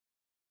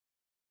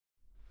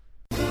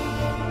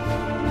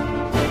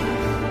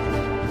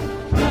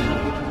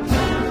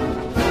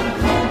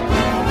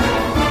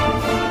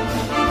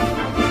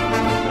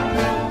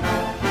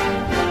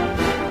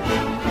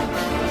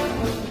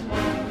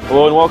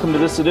Hello and welcome to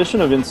this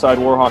edition of Inside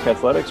Warhawk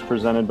Athletics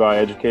presented by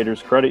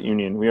Educators Credit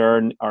Union. We are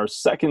in our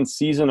second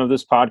season of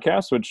this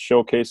podcast, which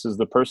showcases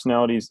the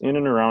personalities in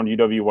and around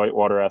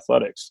UW-Whitewater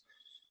athletics.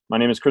 My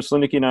name is Chris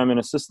Lindicky and I'm an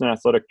Assistant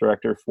Athletic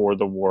Director for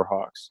the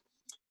Warhawks.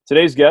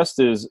 Today's guest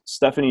is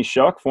Stephanie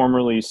Schuck,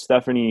 formerly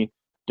Stephanie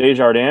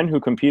DesJardins,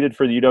 who competed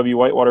for the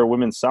UW-Whitewater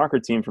women's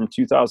soccer team from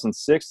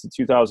 2006 to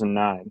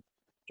 2009.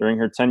 During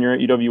her tenure at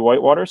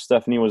UW-Whitewater,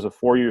 Stephanie was a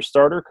four-year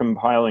starter,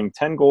 compiling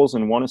 10 goals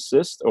and 1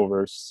 assist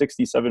over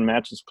 67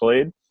 matches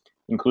played,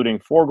 including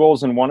 4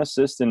 goals and 1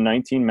 assist in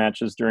 19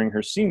 matches during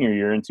her senior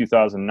year in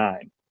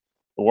 2009.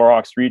 The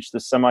Warhawks reached the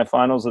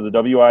semifinals of the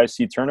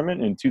WIAC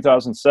Tournament in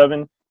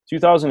 2007,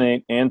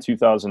 2008, and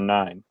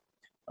 2009.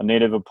 A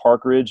native of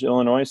Park Ridge,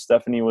 Illinois,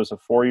 Stephanie was a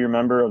 4-year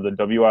member of the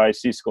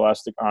WIAC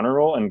Scholastic Honor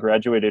Roll and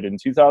graduated in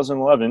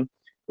 2011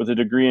 with a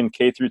degree in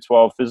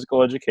K-12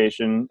 physical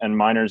education and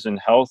minors in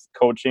health,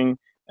 coaching,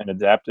 and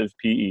adaptive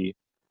PE.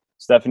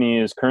 Stephanie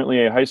is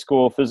currently a high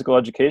school physical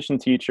education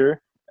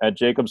teacher at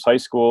Jacobs High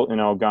School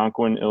in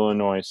Algonquin,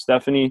 Illinois.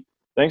 Stephanie,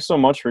 thanks so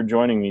much for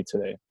joining me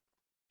today.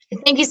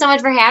 Thank you so much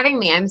for having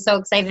me. I'm so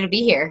excited to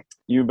be here.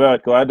 You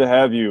bet. Glad to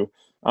have you.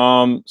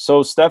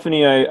 So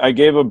Stephanie, I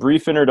gave a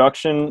brief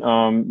introduction.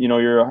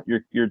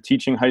 You're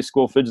teaching high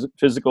school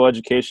physical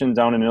education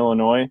down in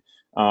Illinois.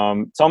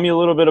 Tell me a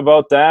little bit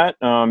about that,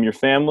 your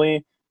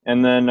family,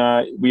 and then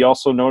we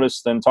also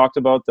noticed and talked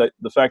about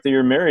the fact that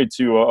you're married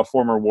to a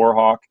former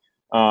Warhawk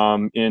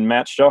in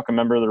Matt Schuck, a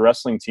member of the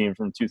wrestling team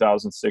from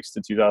 2006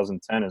 to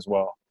 2010 as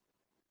well.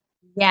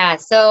 Yeah,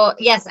 so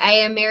yes, I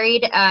am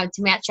married to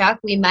Matt Schuck.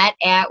 We met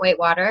at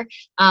Whitewater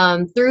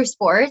through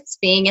sports,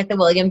 being at the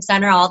Williams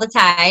Center all the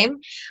time.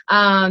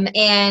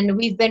 And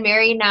we've been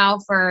married now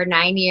for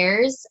 9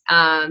 years,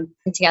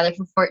 together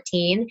for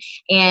 14.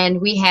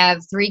 And we have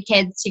 3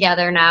 kids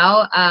together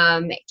now.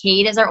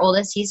 Cade is our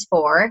oldest, he's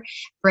 4.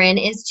 Bryn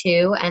is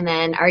 2. And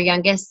then our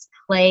youngest,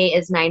 Clay,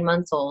 is 9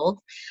 months old.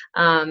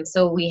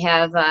 So we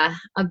have a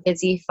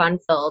busy,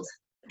 fun-filled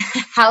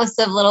house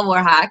of little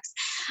Warhawks.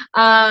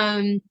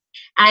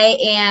 I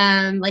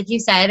am, like you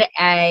said,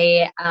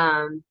 I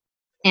am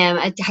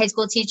a high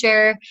school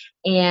teacher,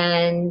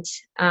 and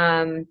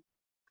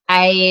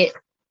I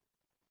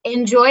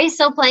enjoy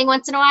still playing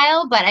once in a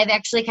while, but I've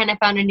actually kind of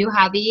found a new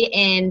hobby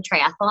in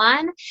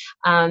triathlon.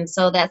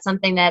 So that's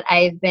something that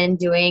I've been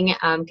doing,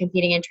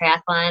 competing in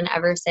triathlon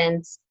ever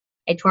since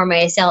I tore my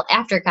ACL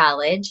after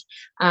college.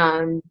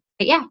 But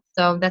yeah,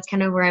 so that's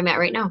kind of where I'm at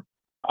right now.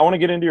 I want to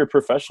get into your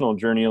professional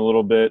journey a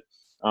little bit.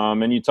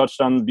 And you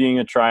touched on being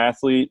a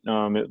triathlete.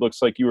 It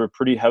looks like you were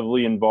pretty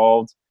heavily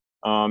involved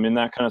in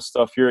that kind of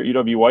stuff here at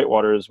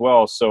UW-Whitewater as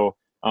well. So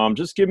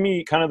just give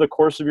me kind of the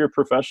course of your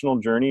professional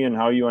journey and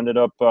how you ended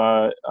up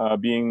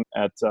being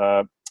at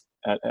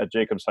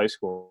Jacobs High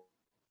School.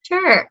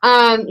 Sure.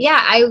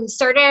 Yeah, I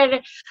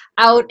started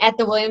out at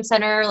the Williams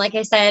Center. Like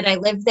I said, I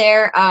lived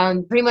there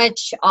pretty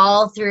much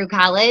all through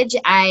college.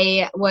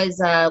 I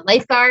was a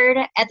lifeguard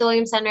at the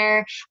Williams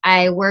Center.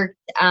 I worked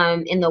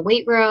in the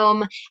weight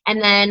room,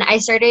 and then I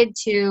started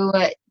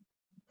to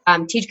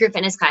teach group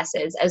fitness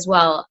classes as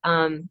well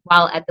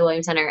while at the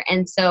Williams Center.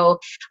 And so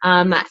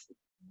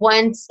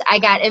once I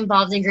got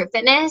involved in group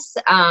fitness,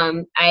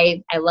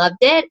 I loved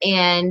it,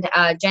 and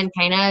Jen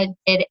kind of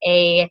did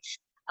a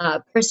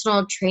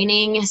personal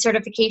training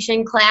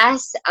certification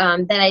class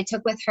that I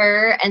took with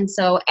her. And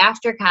so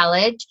after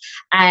college,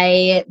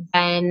 I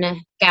then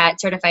got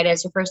certified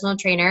as a personal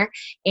trainer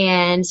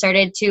and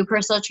started to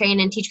personal train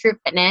and teach group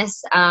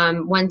fitness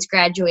once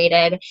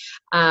graduated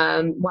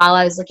while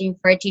I was looking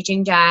for a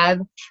teaching job.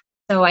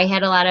 So I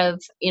had a lot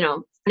of,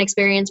 fun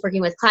experience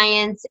working with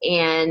clients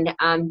and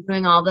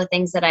doing all the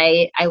things that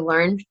I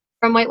learned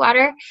from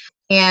Whitewater.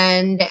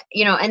 And,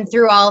 and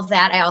through all of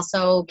that, I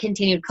also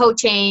continued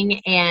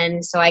coaching.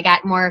 And so I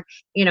got more,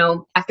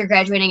 after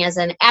graduating as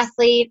an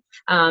athlete,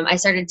 I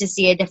started to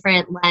see a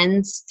different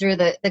lens through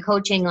the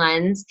coaching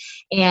lens.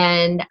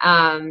 And,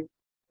 I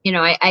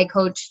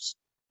coached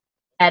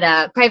at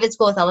a private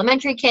school with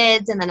elementary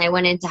kids, and then I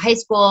went into high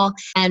school.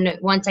 And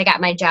once I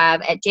got my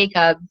job at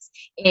Jacobs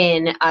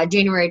in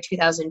January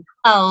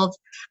 2012,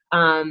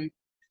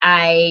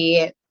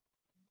 I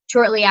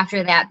shortly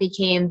after that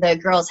became the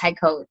girls head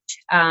coach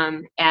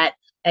at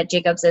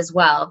Jacobs as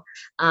well.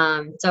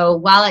 So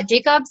while at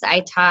Jacobs,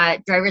 I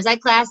taught driver's ed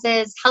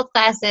classes, health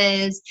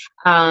classes.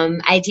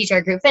 I teach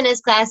our group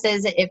fitness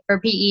classes for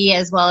PE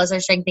as well as our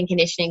strength and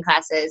conditioning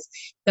classes.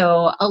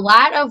 So a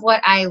lot of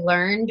what I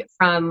learned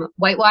from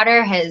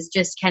Whitewater has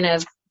just kind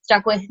of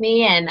stuck with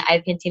me, and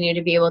I've continued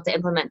to be able to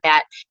implement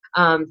that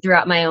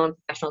throughout my own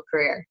professional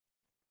career.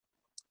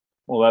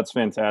 Well, that's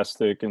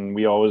fantastic, and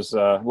we always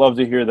love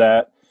to hear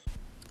that.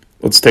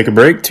 Let's take a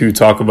break to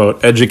talk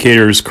about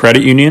Educators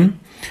Credit Union.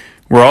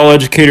 We're all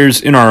educators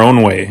in our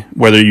own way.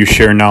 Whether you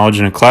share knowledge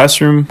in a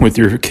classroom with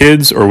your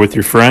kids or with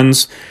your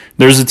friends,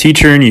 there's a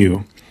teacher in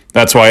you.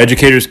 That's why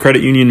Educators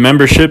Credit Union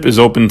membership is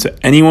open to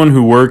anyone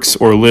who works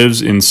or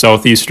lives in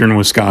southeastern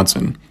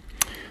Wisconsin.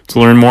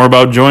 To learn more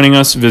about joining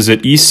us,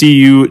 visit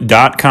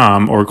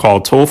ecu.com or call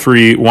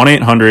toll-free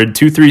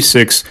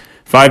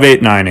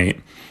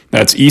 1-800-236-5898.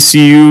 That's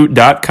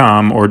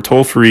ecu.com or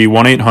toll free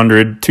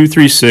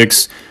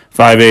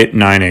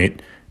 1-800-236-5898.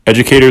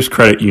 Educators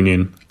Credit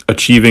Union,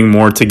 achieving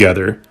more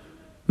together.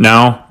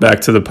 Now,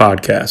 back to the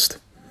podcast.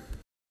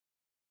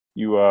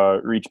 You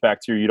reach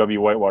back to your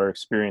UW-Whitewater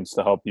experience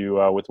to help you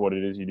with what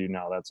it is you do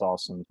now. That's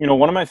awesome. You know,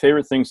 one of my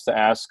favorite things to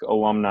ask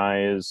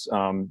alumni is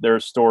their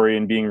story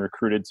in being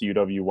recruited to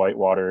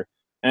UW-Whitewater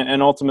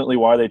and ultimately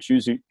why they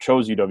chose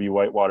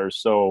UW-Whitewater.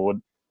 So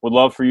would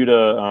love for you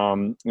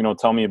to,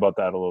 tell me about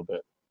that a little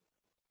bit.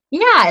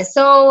 Yeah.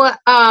 So,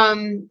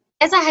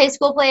 as a high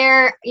school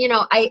player,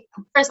 I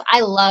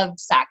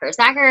loved soccer.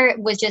 Soccer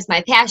was just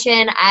my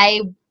passion.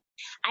 I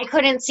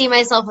couldn't see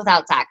myself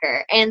without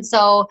soccer. And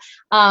so,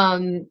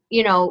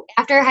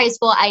 after high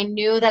school, I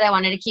knew that I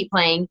wanted to keep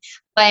playing,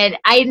 but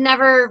I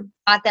never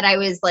thought that I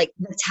was like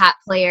the top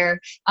player,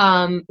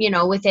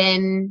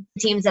 within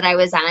teams that I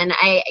was on.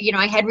 I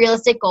had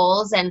realistic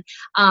goals and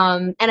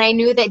I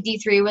knew that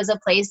D3 was a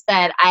place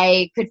that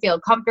I could feel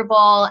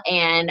comfortable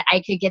and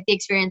I could get the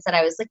experience that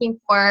I was looking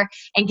for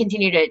and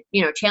continue to,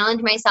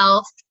 challenge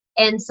myself.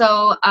 And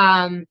so,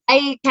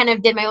 I kind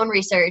of did my own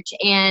research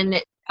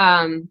and,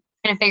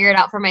 kind of figured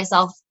out for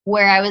myself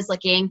where I was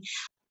looking.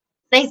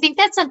 I think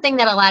that's something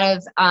that a lot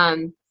of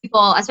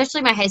people,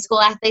 especially my high school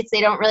athletes,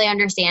 they don't really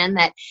understand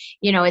that,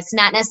 it's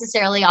not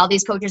necessarily all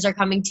these coaches are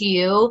coming to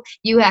you.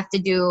 You have to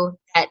do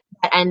that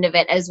end of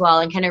it as well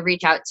and kind of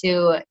reach out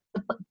to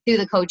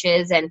the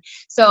coaches. And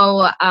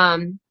so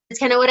that's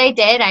kind of what I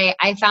did.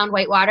 I found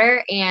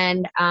Whitewater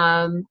and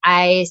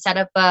I set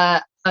up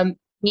a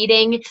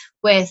meeting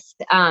with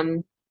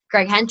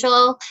Greg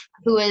Henschel,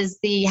 who was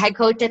the head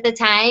coach at the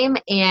time.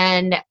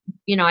 And,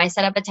 I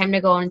set up a time to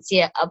go and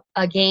see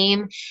a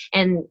game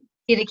and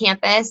see the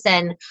campus.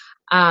 And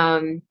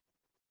I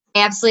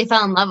absolutely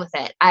fell in love with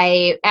it.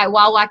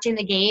 While watching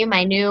the game,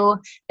 I knew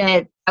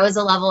that that was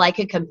a level I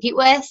could compete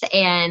with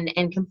and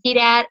compete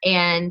at.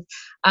 And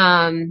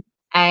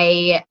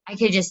I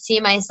could just see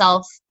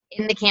myself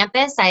in the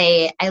campus.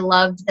 I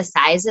loved the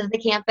size of the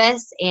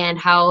campus and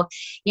how,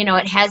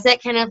 it has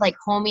that kind of like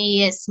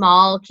homey,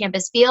 small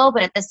campus feel,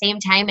 but at the same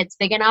time, it's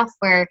big enough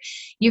where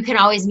you can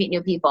always meet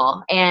new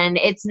people and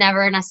it's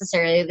never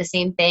necessarily the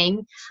same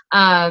thing.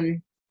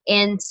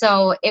 And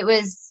so it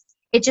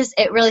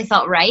really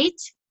felt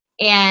right.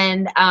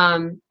 And,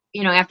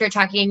 after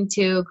talking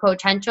to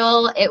Coach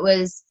Henschel, it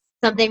was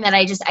something that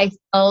I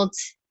felt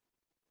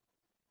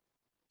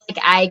like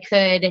I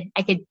could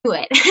do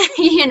it,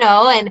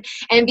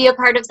 and be a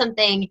part of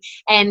something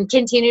and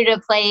continue to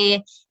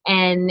play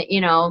and,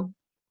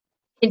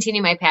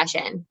 continue my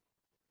passion.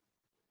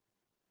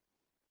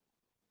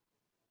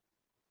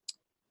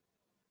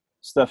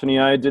 Stephanie,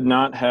 I did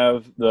not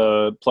have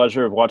the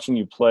pleasure of watching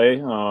you play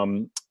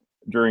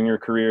during your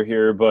career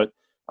here, but,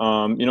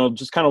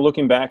 just kind of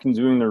looking back and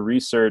doing the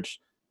research,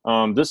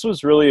 this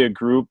was really a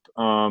group,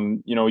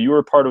 you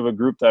were part of a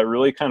group that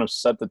really kind of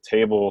set the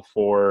table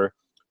for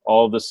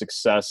all of the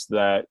success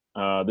that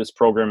this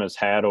program has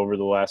had over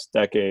the last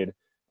decade.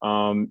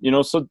 So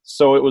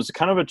it was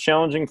kind of a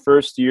challenging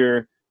first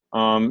year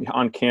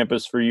on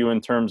campus for you in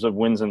terms of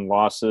wins and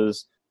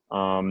losses.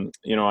 And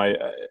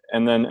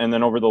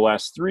then over the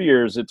last 3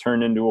 years, it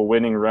turned into a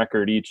winning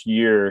record each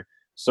year.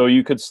 So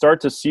you could start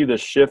to see the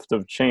shift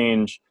of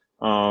change,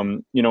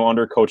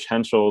 under Coach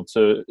Henschel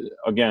to,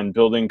 again,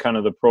 building kind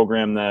of the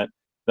program that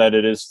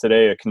it is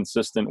today, a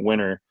consistent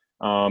winner.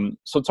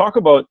 So talk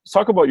about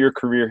your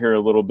career here a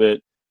little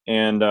bit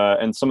and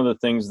some of the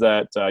things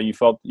that you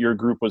felt your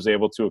group was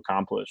able to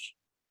accomplish.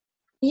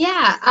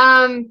 Yeah.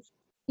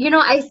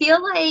 I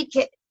feel like,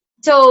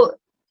 so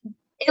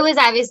it was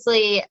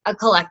obviously a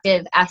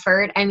collective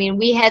effort. I mean,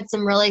 we had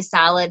some really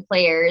solid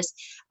players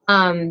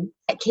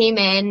that came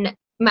in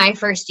my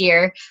first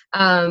year,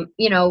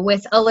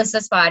 with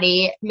Alyssa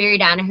Spotty, Mary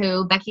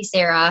Donahue, Becky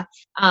Sarah,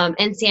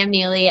 and Sam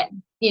Neely.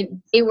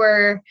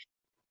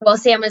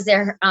 Sam was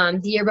there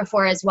the year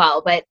before as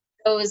well, but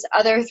those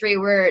other three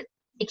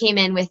they came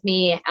in with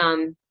me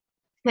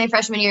my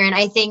freshman year. And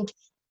I think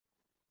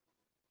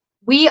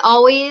we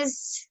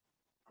always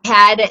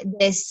had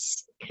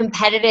this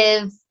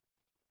competitive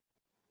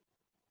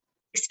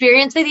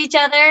experience with each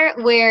other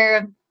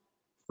where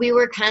we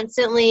were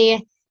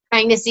constantly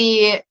trying to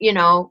see,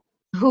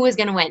 who was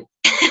going to win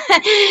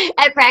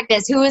at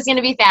practice, who was going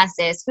to be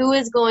fastest, who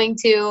was going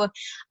to,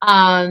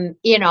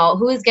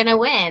 who was going to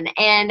win.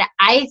 And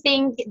I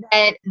think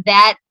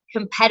that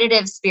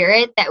competitive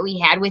spirit that we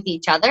had with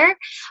each other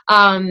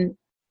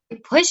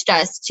pushed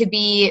us to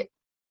be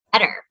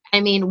better.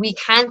 I mean, we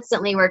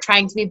constantly were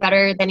trying to be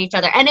better than each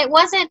other. And it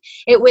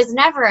was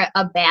never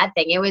a bad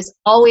thing. It was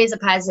always a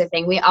positive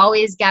thing. We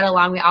always got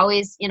along. We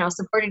always,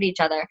 supported each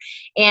other.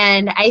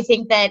 And I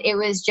think that it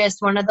was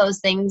just one of those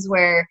things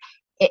where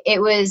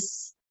it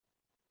was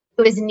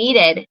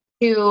needed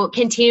to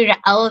continue to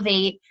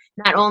elevate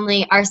not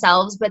only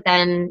ourselves, but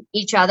then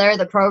each other,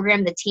 the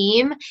program, the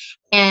team.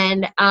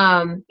 And,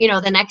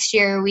 the next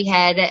year we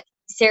had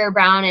Sarah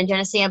Brown and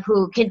Jenna Stamp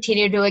who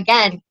continued to,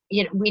 again,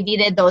 we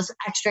needed those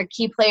extra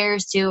key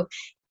players to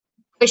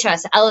push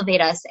us,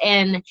 elevate us.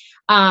 And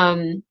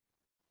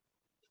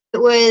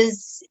it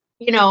was,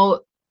 and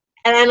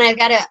then I've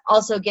got to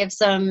also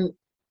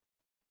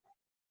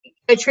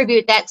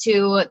attribute that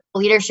to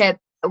leadership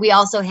we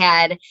also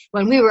had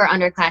when we were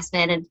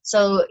underclassmen. And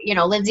so,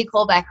 Lindsay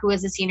Colbeck, who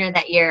was a senior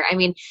that year, I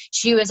mean,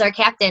 she was our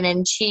captain,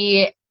 and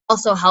she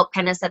also helped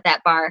kind of set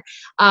that bar.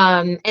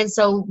 And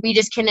so we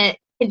just kind of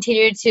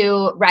continued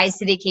to rise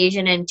to the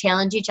occasion and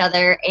challenge each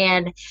other.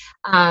 And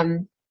I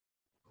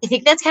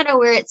think that's kind of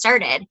where it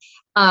started.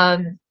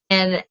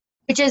 And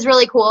which is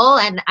really cool.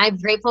 And I'm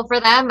grateful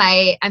for them.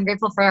 I'm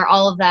grateful for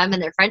all of them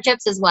and their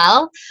friendships as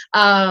well.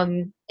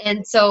 And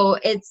so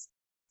it's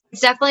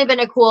definitely been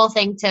a cool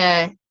thing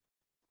to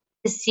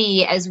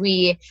see as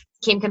we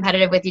became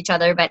competitive with each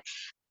other. But,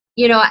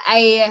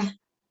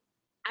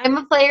 I'm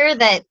a player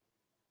that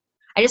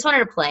I just wanted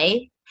to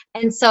play.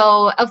 And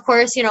so, of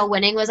course,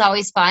 winning was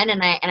always fun,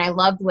 and I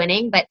loved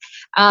winning, but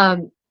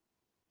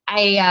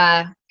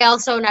I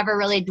also never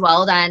really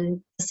dwelled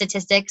on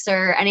statistics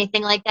or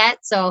anything like that.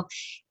 So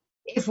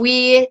if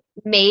we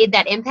made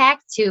that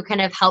impact to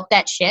kind of help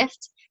that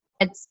shift,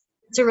 it's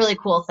a really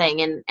cool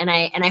thing. And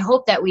I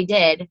hope that we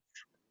did.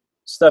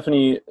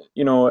 Stephanie,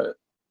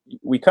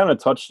 we kind of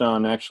touched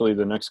on actually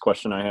the next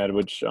question I had,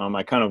 which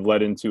I kind of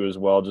led into as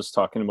well, just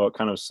talking about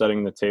kind of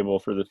setting the table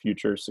for the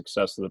future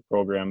success of the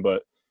program.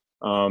 But,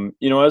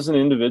 as an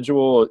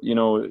individual,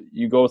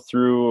 you go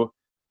through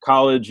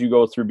college, you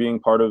go through being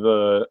part of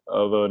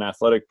an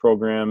athletic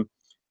program,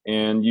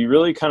 and you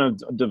really kind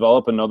of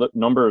develop another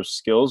number of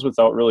skills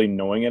without really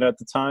knowing it at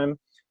the time.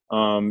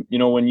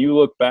 When you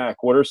look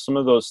back, what are some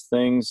of those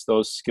things,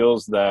 those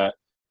skills that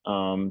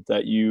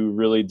you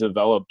really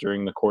developed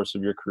during the course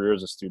of your career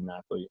as a student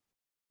athlete?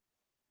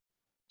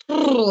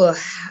 Ooh,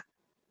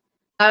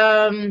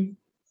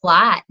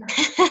 lot.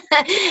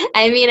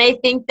 I mean, I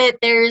think that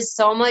there's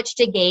so much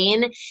to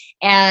gain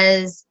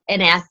as an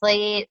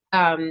athlete,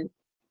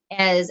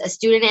 as a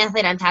student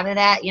athlete on top of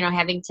that,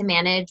 having to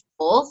manage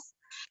both.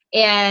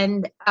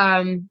 And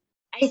I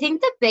think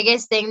the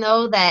biggest thing,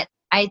 though, that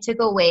I took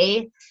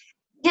away,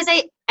 because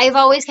I've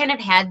always kind of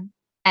had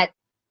that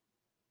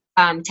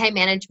time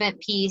management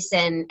piece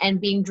and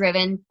being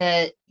driven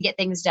to get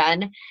things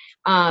done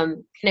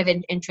kind of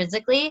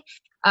intrinsically.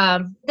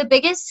 The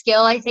biggest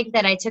skill I think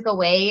that I took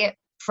away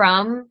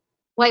from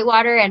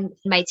Whitewater and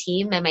my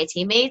team and my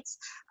teammates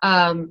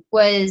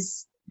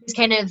was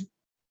kind of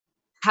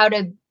how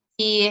to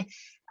be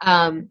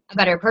a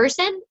better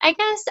person, I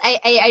guess.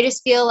 I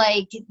just feel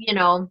like,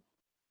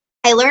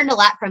 I learned a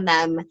lot from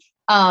them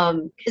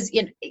because,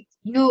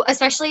 you,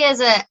 especially as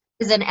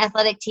an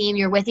athletic team,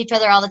 you're with each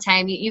other all the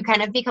time. You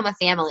kind of become a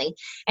family.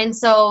 And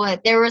so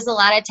there was a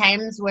lot of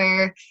times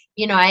where,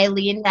 I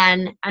leaned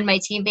on my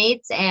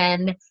teammates,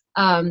 and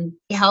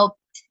they helped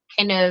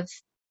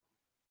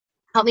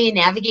me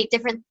navigate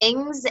different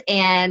things.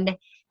 And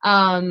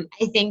I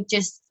think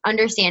just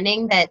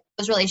understanding that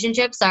those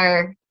relationships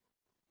are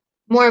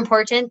more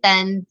important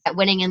than that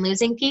winning and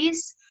losing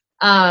piece.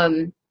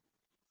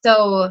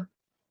 So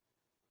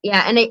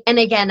yeah, and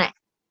again,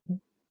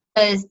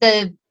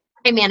 the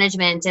time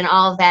management and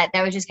all of that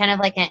was just kind of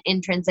like an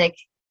intrinsic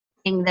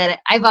thing that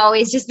I've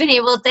always just been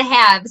able to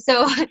have.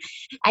 So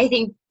I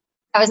think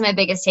that was my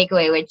biggest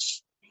takeaway,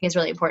 which I think is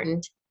really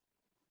important.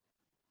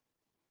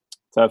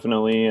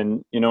 Definitely.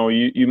 And,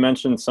 you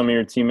mentioned some of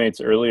your teammates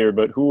earlier,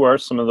 but who are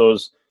some of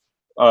those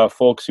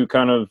folks who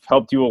kind of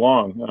helped you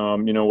along,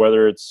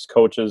 whether it's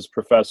coaches,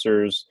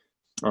 professors,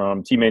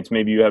 teammates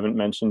maybe you haven't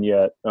mentioned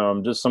yet,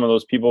 just some of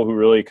those people who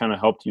really kind of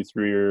helped you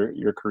through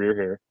your career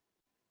here?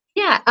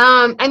 Yeah.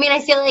 I mean,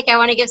 I feel like I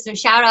want to give some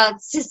shout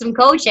outs to some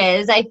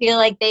coaches. I feel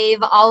like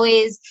they've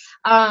always,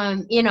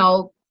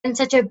 been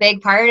such a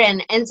big part.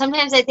 And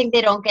sometimes I think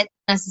they don't get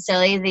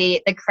necessarily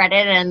the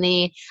credit and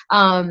the,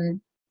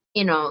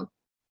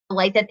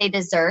 light that they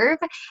deserve.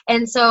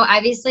 And so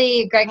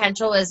obviously Greg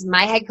Henschel was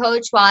my head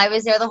coach while I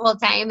was there the whole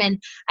time.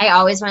 And I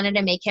always wanted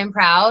to make him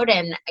proud.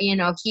 And,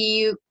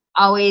 he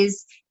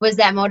always was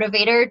that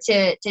motivator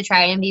to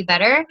try and be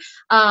better.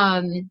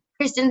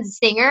 Kristen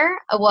Singer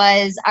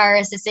was our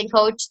assistant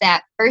coach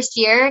that first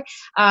year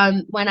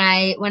when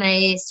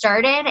I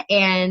started,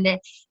 and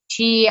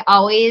she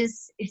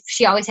always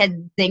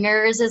had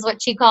zingers, is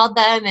what she called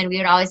them, and we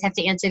would always have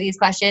to answer these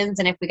questions,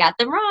 and if we got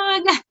them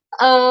wrong,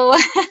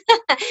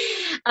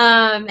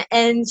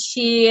 and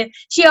she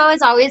always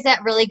that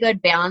really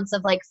good balance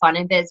of like fun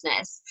and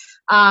business.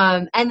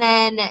 And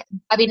then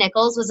Bobby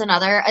Nichols was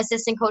another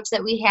assistant coach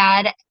that we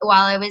had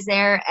while I was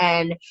there,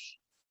 and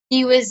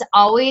he was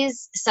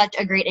always such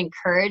a great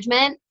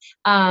encouragement,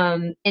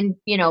 and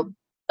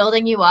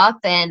building you up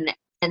and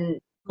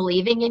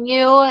believing in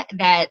you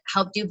that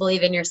helped you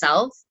believe in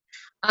yourself.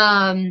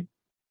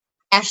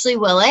 Ashley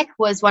Willick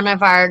was one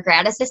of our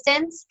grad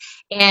assistants,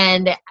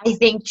 and I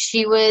think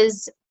she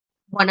was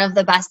one of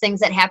the best things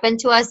that happened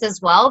to us as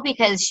well,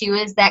 because she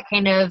was that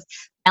kind of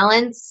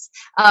balance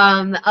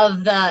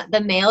of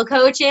the male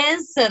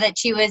coaches, so that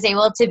she was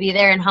able to be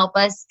there and help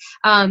us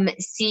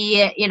see,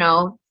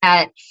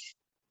 that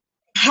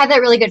have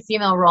that really good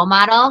female role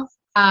model.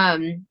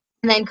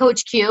 And then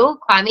Coach Q,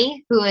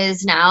 Kwame, who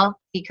is now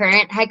the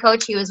current head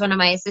coach, he was one of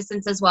my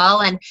assistants as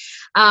well. And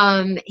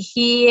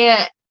he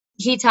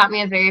taught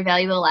me a very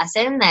valuable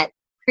lesson that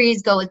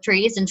trees go with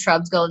trees and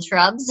shrubs go with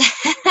shrubs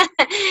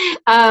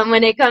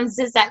when it comes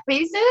to set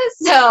pieces.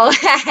 So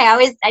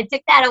I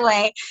took that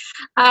away.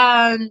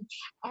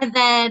 And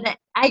then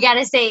I got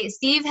to say,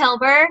 Steve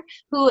Hilber,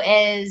 who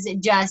is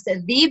just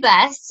the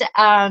best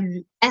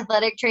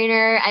athletic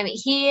trainer. I mean,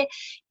 he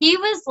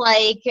was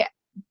like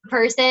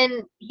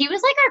he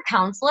was like our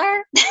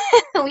counselor.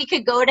 We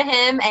could go to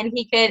him and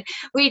we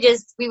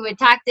would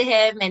talk to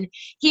him, and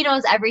he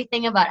knows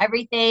everything about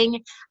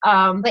everything.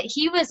 But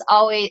he was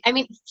always, I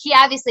mean, he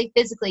obviously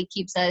physically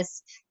keeps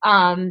us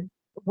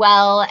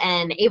well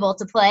and able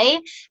to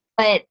play.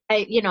 But,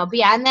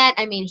 beyond that,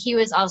 I mean, he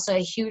was also a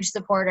huge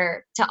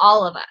supporter to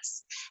all of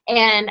us.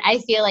 And I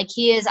feel like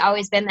he has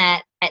always been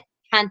that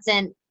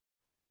constant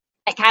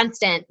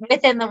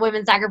within the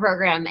women's soccer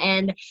program.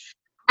 And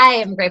I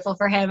am grateful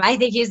for him. I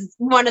think he's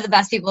one of the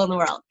best people in the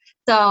world.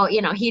 So,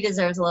 he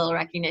deserves a little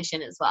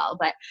recognition as well.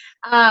 But,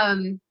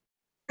 and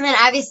then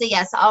obviously,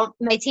 yes, all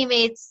my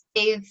teammates,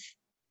 they've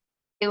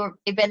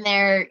been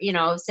there,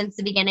 since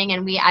the beginning,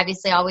 and we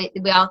obviously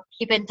we all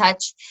keep in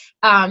touch.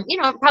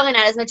 Probably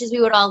not as much as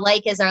we would all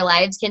like as our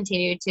lives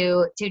continue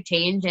to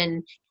change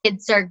and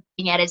kids start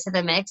being added to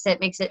the mix. It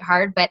makes it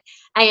hard, but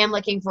I am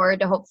looking forward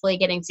to hopefully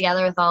getting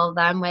together with all of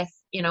them with,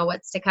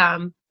 what's to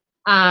come.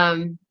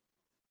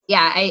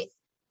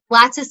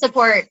 Lots of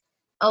support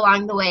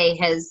along the way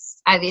has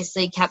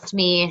obviously kept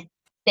me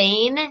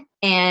sane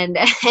and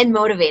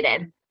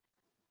motivated.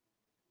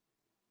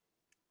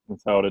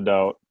 Without a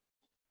doubt.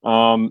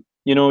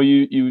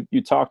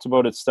 You talked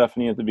about it,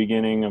 Stephanie, at the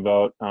beginning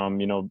about,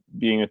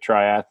 being a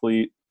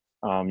triathlete.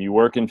 You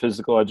work in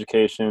physical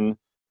education.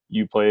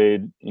 You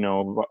played,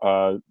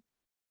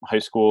 high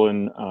school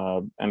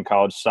and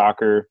college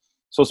soccer.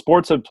 So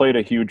sports have played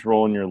a huge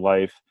role in your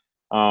life.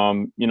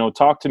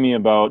 Talk to me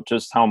about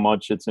just how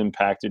much it's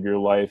impacted your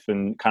life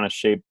and kind of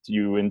shaped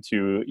you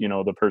into,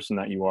 the person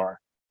that you are.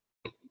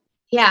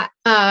 Yeah,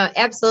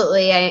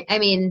 absolutely. I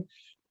mean,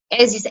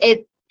 as you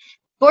said,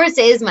 sports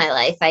is my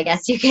life, I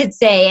guess you could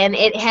say, and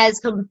it has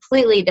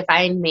completely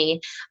defined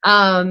me.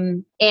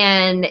 And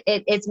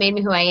it's made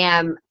me who I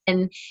am.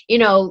 And,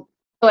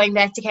 going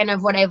back to kind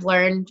of what I've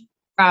learned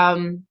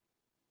from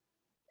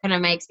kind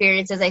of my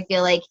experiences, I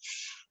feel like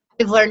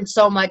I've learned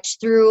so much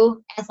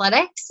through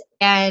athletics.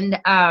 And,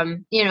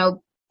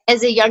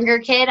 as a younger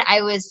kid,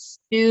 I was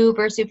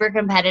super, super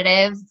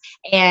competitive,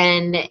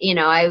 and,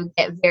 I would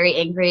get very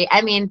angry.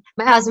 I mean,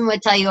 my husband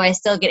would tell you I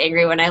still get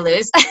angry when I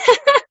lose,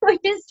 which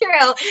is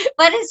true,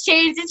 but it's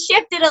changed. It's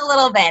shifted a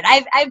little bit.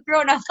 I've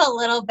grown up a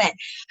little bit.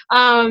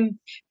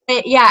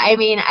 But yeah, I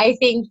mean, I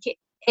think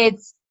it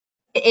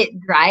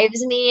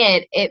drives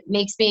me. It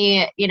makes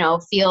me,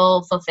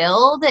 feel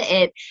fulfilled.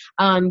 It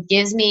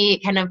gives me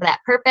kind of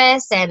that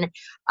purpose, and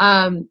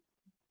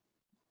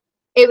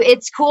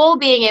it's cool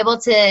being able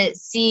to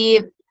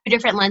see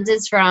different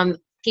lenses from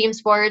team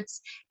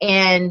sports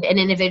and an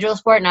individual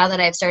sport now that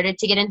I've started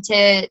to get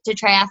into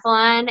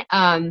triathlon.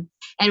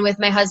 And with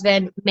my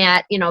husband,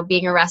 Matt,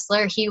 being a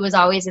wrestler, he was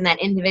always in that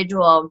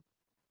individual,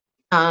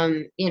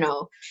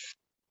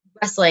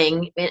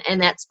 wrestling in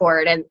that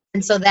sport. And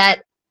so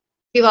that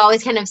we've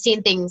always kind of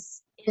seen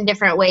things in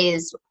different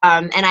ways.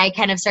 And I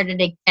kind of started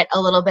to get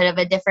a little bit of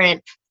a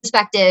different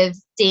perspective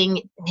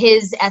seeing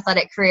his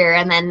athletic career,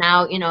 and then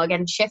now,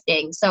 again,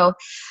 shifting. So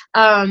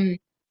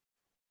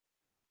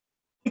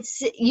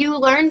you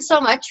learn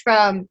so much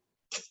from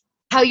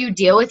how you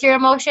deal with your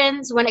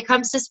emotions when it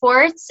comes to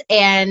sports,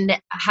 and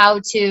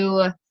how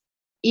to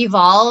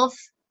evolve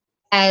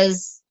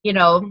as,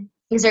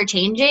 things are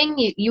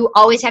changing. You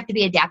always have to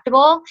be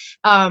adaptable,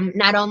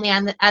 not only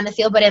on the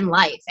field, but in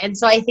life. And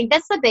so I think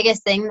that's the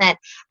biggest thing that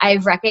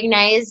I've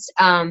recognized,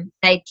 that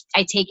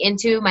I take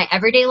into my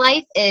everyday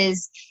life,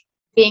 is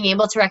being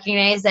able to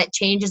recognize that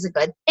change is a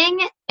good thing.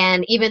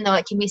 And even though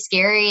it can be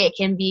scary, it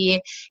can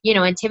be,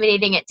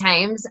 intimidating at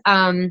times.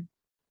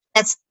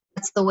 That's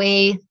the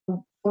way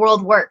the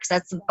world works.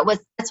 That's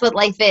what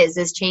life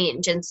is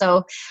change. And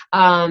so,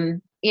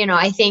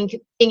 I think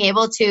being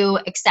able to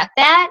accept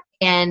that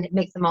and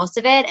make the most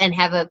of it and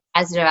have a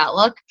positive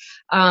outlook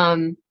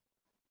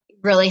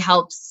really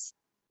helps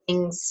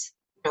things,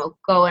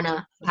 go in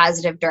a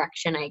positive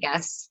direction, I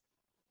guess.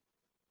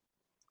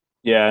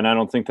 Yeah, and I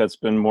don't think that's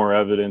been more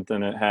evident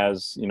than it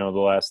has, the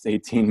last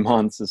 18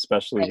 months,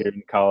 especially here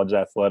in college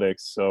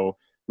athletics. So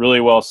really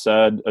well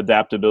said.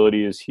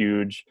 Adaptability is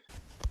huge.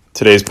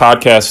 Today's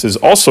podcast is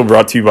also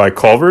brought to you by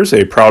Culver's,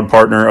 a proud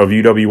partner of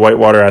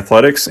UW-Whitewater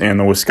Athletics and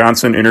the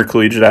Wisconsin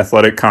Intercollegiate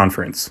Athletic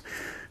Conference.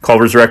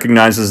 Culver's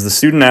recognizes the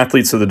student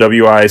athletes of the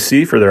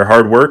WIAC for their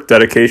hard work,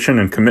 dedication,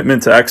 and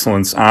commitment to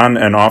excellence on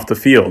and off the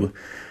field.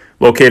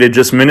 Located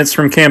just minutes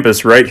from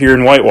campus right here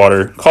in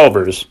Whitewater,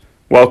 Culver's.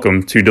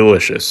 Welcome to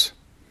Delicious.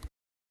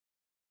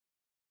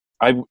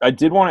 I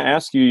did want to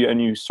ask you,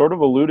 and you sort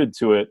of alluded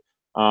to it,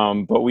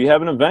 but we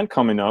have an event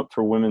coming up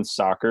for women's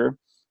soccer.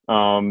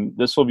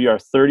 This will be our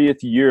 30th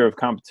year of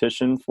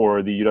competition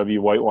for the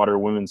UW-Whitewater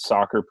women's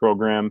soccer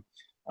program.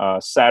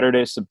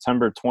 Saturday,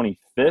 September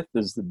 25th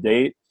is the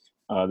date.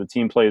 The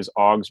team plays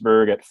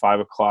Augsburg at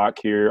 5 o'clock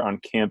here on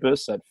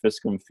campus at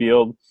Fiscum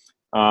Field.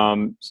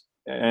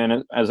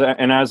 And as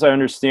I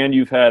understand,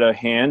 you've had a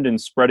hand in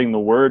spreading the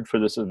word for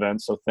this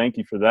event, so thank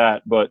you for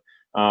that. But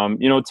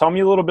tell me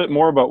a little bit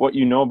more about what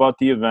you know about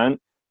the event,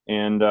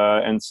 and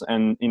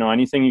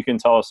anything you can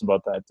tell us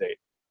about that date.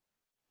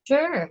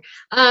 Sure.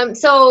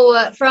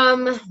 So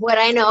from what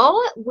I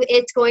know,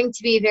 it's going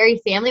to be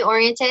very family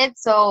oriented.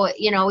 So,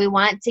 we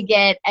want to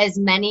get as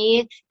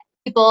many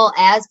people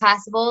as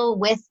possible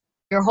with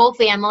your whole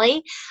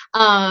family.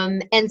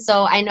 And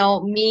so I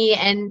know me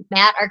and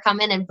Matt are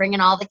coming and bringing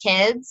all the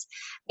kids.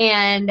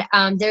 And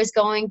there's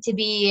going to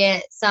be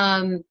a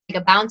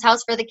bounce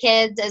house for the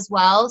kids as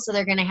well. So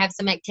they're going to have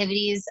some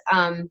activities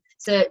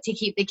so to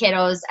keep the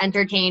kiddos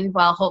entertained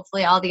while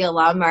hopefully all the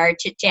alum are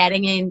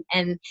chit-chatting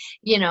and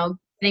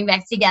getting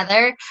back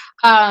together.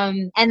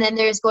 And then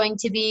there's going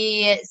to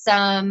be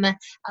some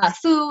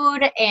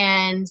food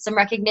and some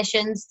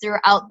recognitions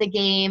throughout the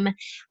game.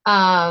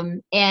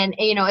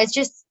 It's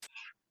just,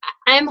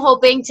 I'm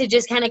hoping to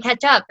just kind of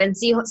catch up and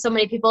see so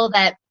many people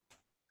that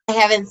I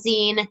haven't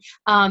seen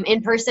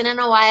in person in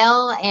a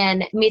while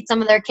and meet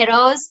some of their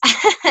kiddos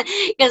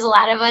because a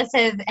lot of us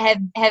have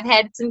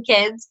had some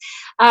kids.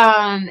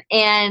 I'm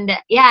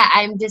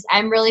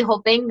really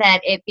hoping that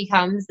it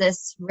becomes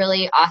this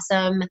really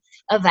awesome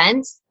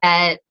event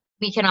that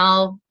we can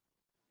all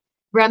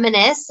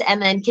reminisce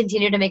and then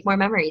continue to make more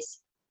memories.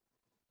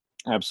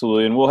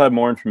 Absolutely. And we'll have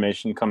more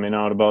information coming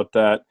out about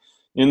that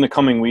in the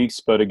coming weeks.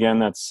 But again,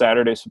 that's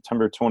Saturday,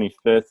 September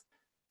 25th,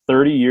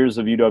 30 years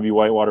of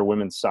UW-Whitewater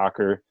women's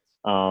soccer.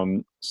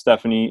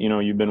 Stephanie,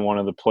 you've been one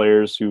of the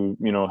players who,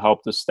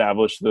 helped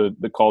establish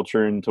the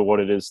culture into what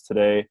it is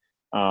today.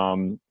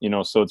 So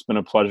it's been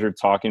a pleasure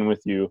talking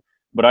with you.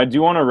 But I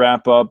do want to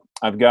wrap up.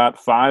 I've got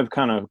 5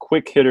 kind of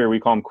quick hitter, we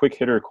call them quick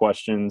hitter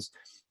questions,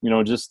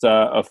 just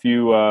a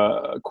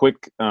few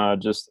quick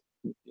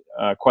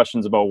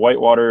questions about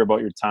Whitewater,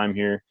 about your time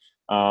here.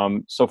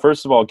 So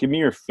first of all, give me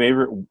your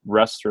favorite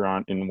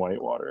restaurant in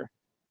Whitewater.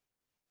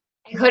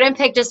 I couldn't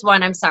pick just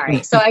one. I'm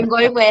sorry. So I'm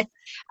going with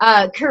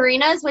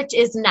Karina's, which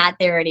is not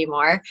there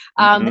anymore.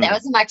 But that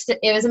was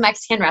it was a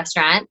Mexican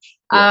restaurant.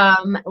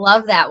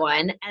 Love that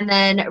one. And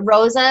then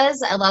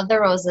Rosa's. I love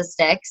the Rosa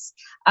sticks.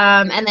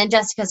 And then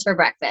Jessica's for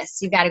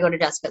breakfast. You got to go to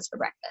Jessica's for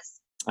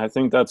breakfast. I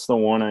think that's the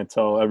one I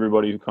tell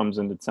everybody who comes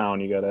into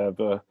town. You got to have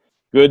a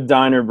good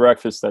diner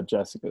breakfast at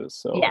Jessica's.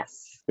 So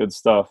yes, good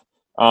stuff.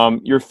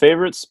 Your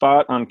favorite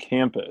spot on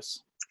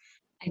campus?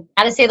 I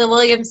got to say the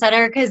Williams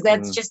Center because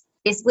that's just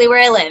basically where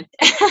I live.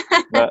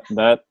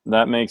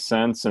 that makes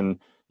sense, and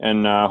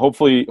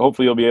hopefully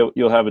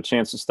you'll have a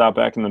chance to stop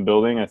back in the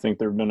building. I think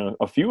there have been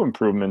a few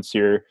improvements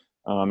here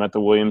at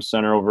the Williams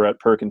Center, over at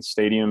Perkins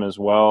Stadium as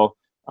well,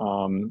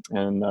 and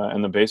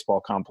the baseball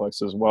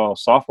complex as well.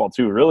 Softball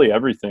too. Really,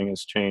 everything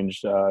has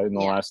changed in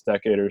the last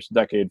decade,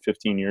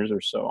 15 years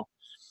or so.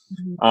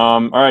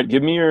 All right,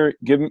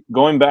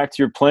 going back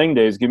to your playing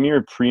days. Give me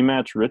your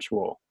pre-match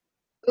ritual.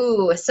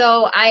 Ooh,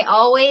 so I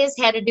always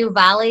had to do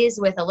volleys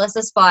with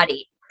Alyssa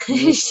Spotty.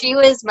 She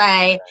was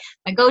my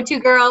go-to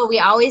girl. We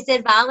always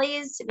did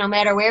volleys, no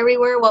matter where we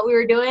were, what we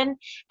were doing,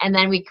 and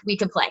then we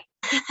could play.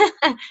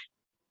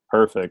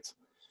 Perfect.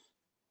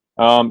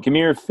 Give me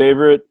your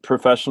favorite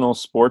professional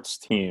sports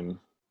team.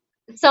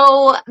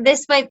 So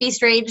this might be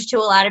strange to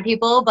a lot of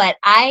people, but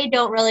I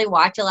don't really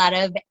watch a lot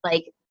of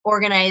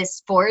organized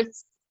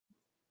sports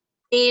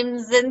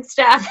games and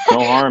stuff.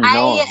 No harm.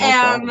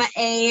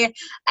 I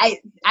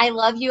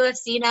love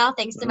UFC now,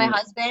 thanks to my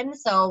husband.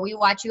 So we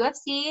watch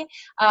UFC.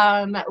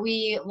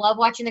 We love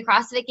watching the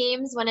CrossFit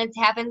games when it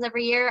happens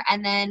every year,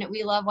 and then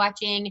we love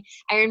watching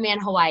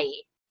Ironman Hawaii.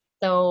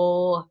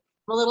 So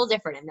I'm a little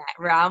different in that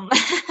realm.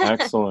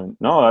 Excellent.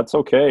 No, that's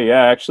okay.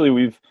 Yeah, actually,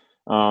 we've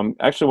one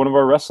of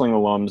our wrestling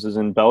alums is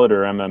in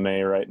Bellator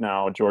MMA right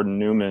now. Jordan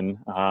Newman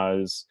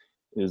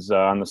is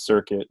on the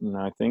circuit, and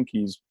I think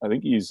he's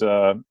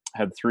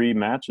had 3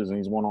 matches and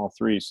he's won all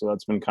 3, so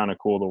that's been kind of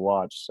cool to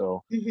watch.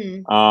 So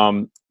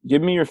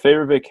give me your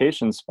favorite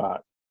vacation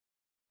spot.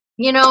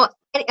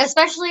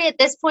 Especially at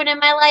this point in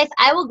my life,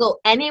 I will go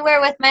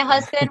anywhere with my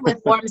husband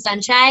with warm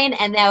sunshine,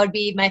 and that would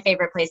be my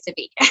favorite place to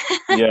be.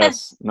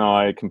 Yes, no,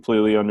 I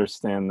completely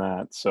understand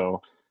that.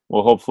 So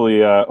well, hopefully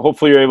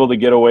you're able to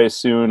get away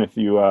soon if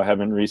you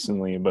haven't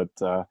recently, but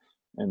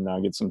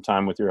and get some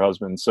time with your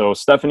husband. So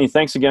Stephanie,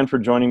 thanks again for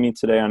joining me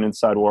today on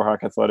Inside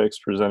Warhawk Athletics,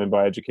 presented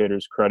by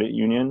Educators Credit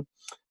Union.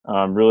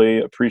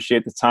 Really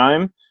appreciate the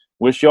time.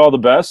 Wish you all the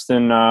best,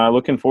 and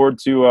looking forward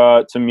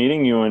to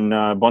meeting you and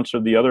a bunch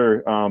of the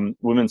other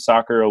women's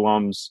soccer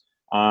alums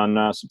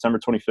on September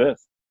 25th.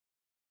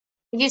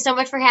 Thank you so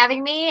much for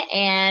having me,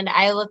 and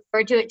I look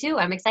forward to it too.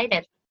 I'm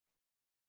excited.